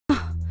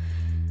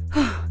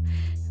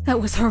That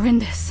was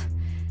horrendous.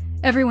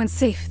 Everyone's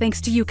safe thanks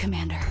to you,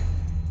 Commander.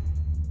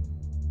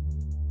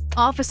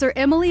 Officer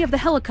Emily of the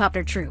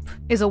helicopter troop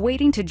is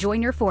awaiting to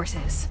join your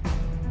forces.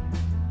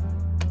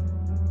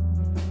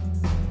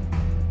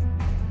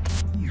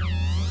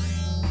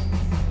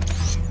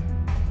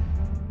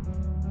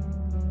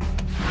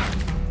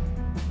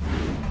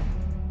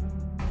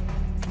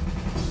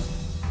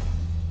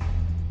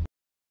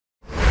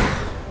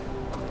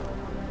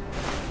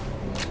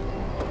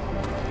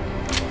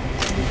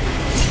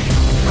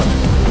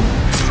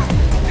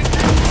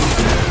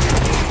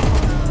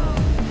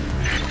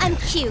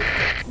 Cute,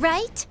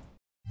 right?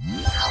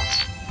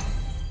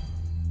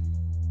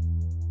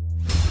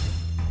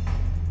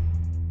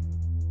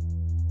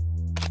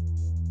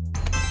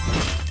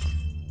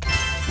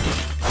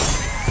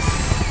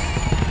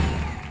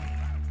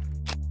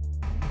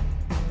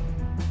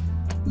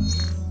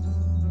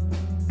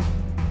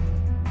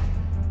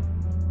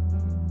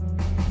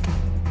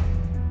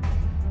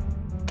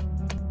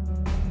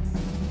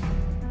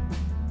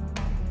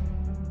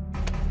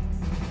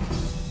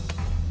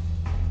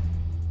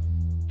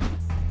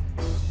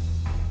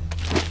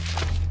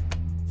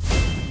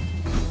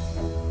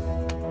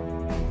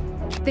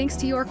 Thanks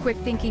to your quick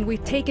thinking,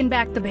 we've taken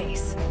back the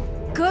base.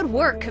 Good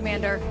work,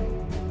 Commander.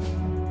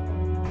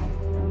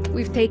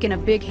 We've taken a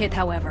big hit,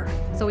 however,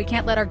 so we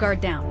can't let our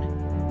guard down.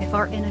 If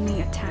our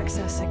enemy attacks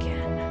us again...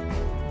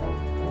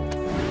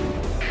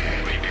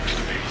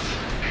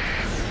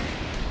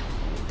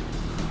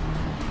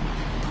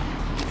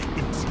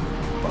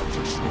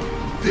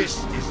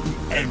 This is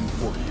the end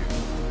for you.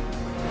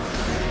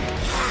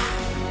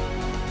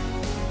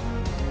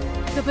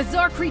 The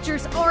bizarre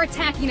creatures are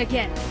attacking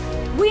again.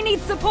 We need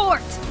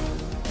support!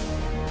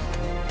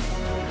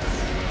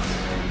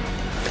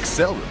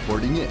 Excel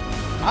reporting in.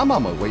 I'm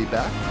on my way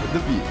back with the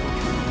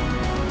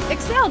vehicle.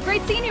 Excel,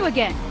 great seeing you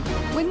again.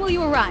 When will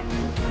you arrive?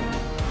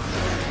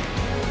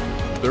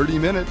 30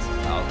 minutes.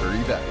 I'll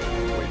hurry back.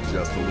 Wait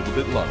just a little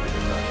bit longer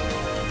than that.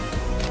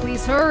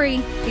 Please hurry.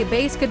 The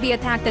base could be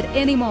attacked at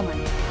any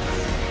moment.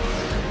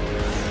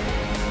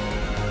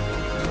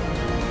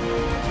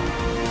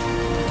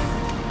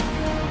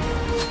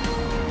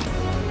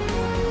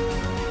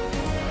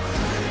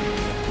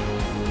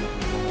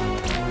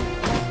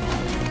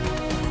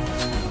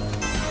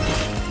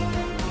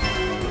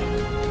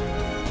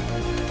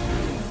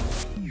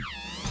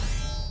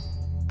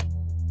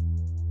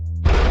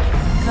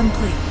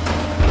 Complete.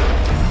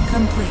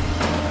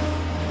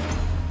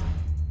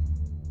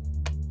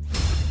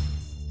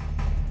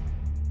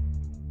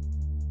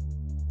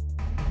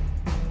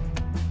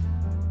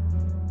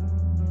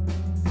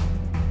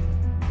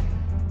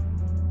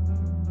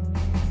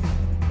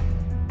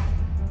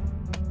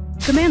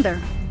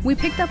 Commander, we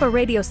picked up a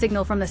radio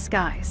signal from the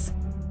skies.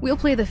 We'll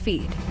play the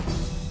feed.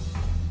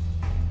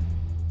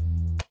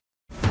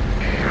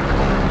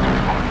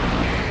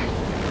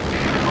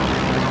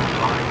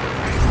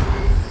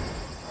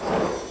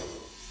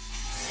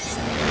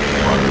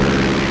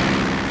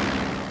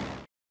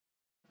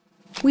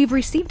 We've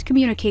received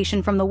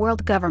communication from the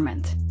world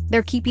government.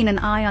 They're keeping an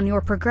eye on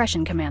your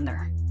progression,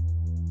 Commander.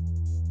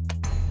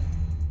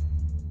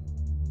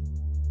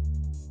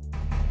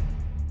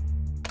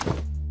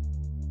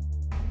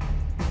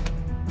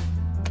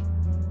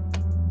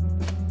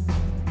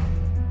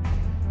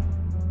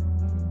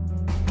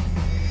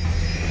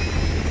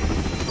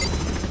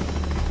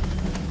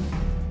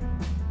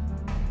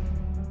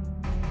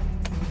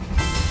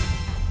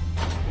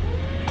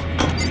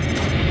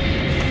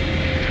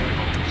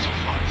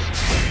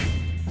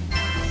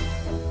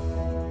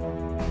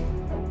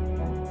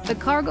 The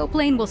cargo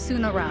plane will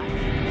soon arrive.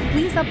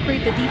 Please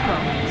upgrade the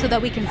depot so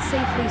that we can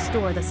safely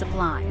store the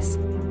supplies.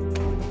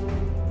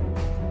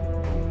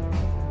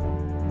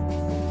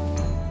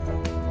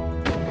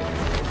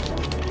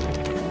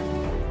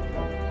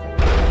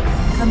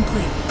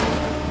 Complete.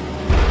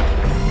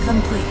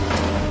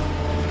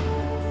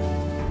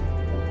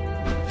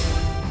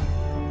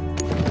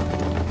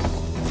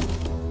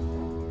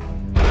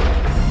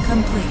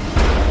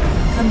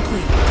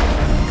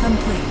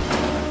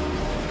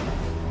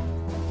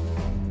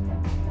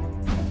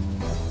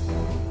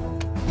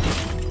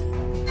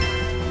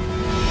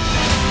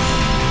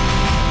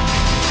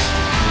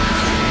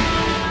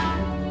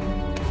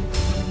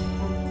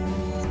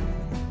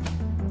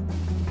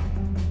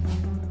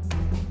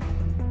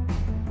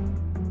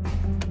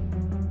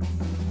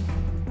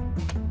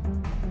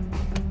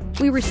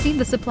 We received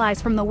the supplies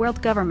from the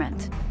world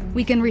government.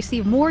 We can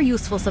receive more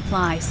useful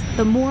supplies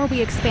the more we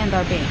expand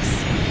our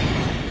base.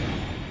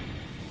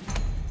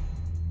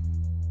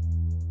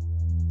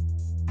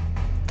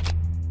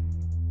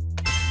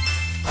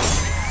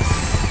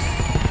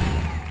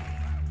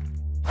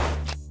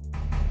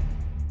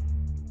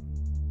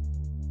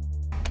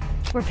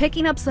 We're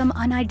picking up some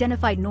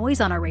unidentified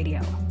noise on our radio.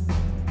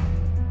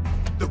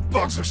 The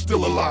bugs are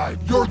still alive.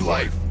 Your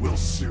life will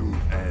soon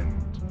end.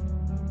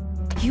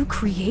 You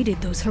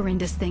created those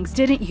horrendous things,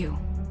 didn't you?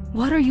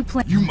 What are you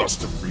planning? You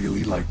must have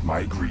really liked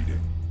my greeting.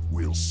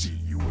 We'll see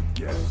you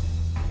again.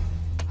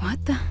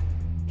 What the?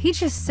 He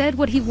just said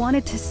what he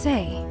wanted to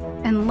say,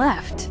 and and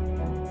left.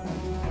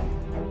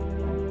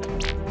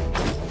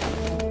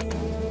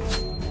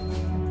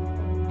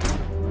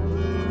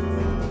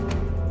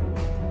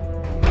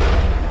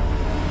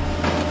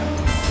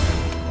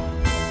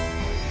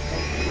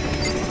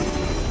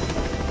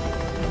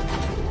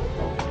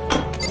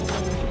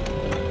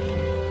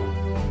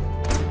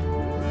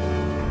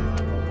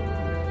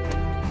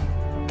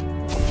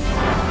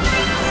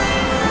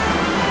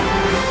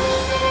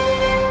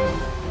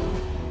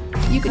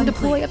 You can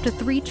deploy up to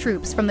 3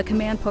 troops from the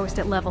command post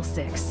at level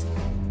 6.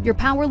 Your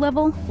power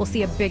level will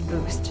see a big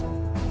boost.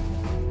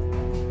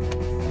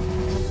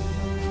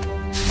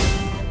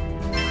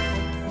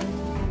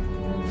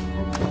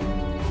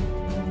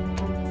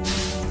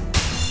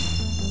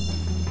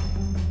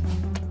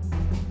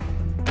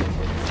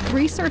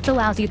 Research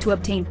allows you to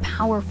obtain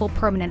powerful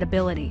permanent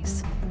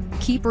abilities.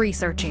 Keep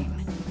researching.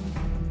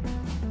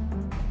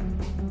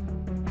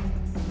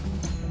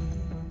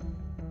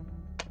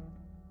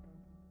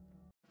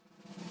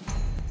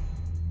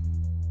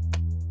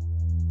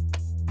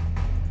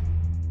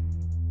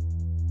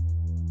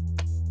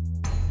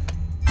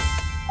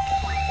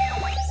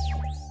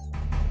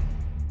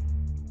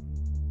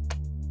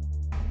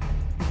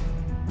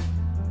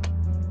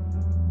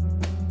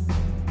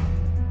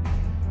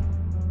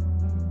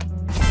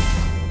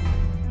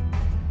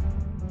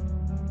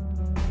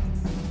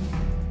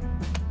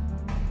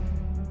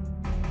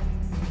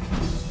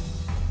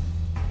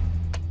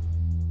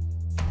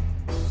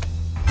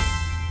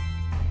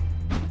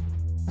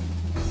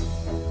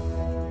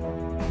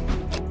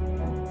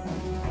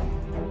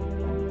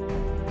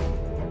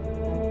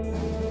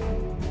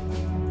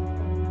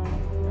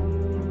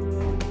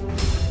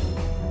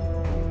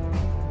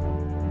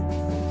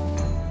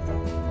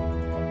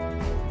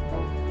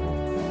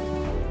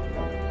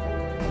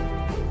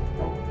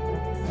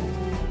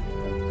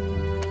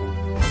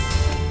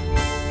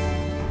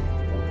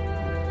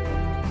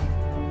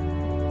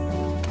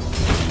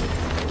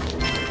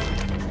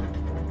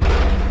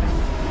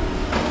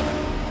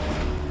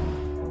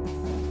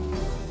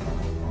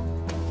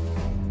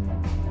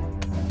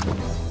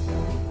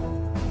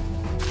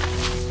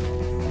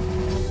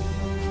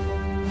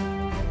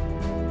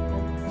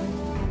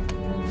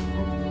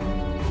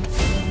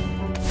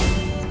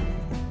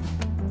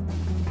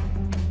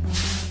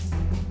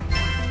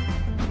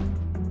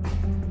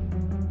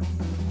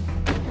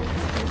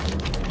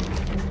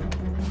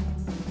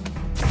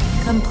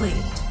 Complete.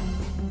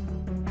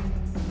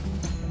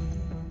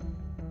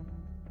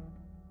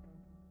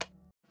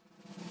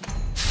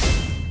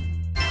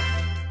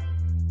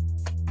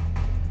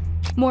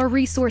 More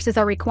resources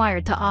are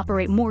required to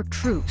operate more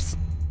troops.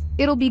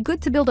 It'll be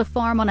good to build a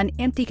farm on an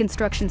empty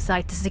construction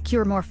site to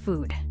secure more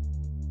food.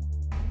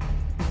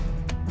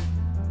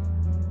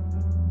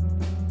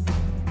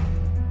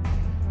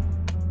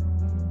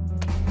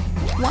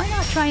 Why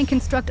not try and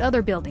construct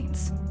other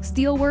buildings?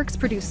 Steelworks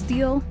produce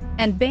steel,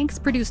 and banks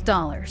produce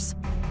dollars.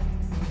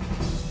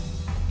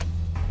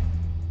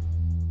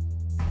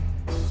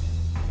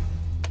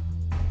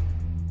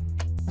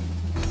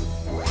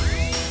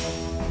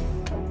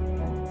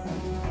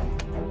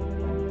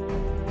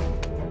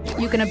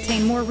 You can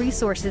obtain more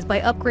resources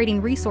by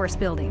upgrading resource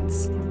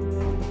buildings.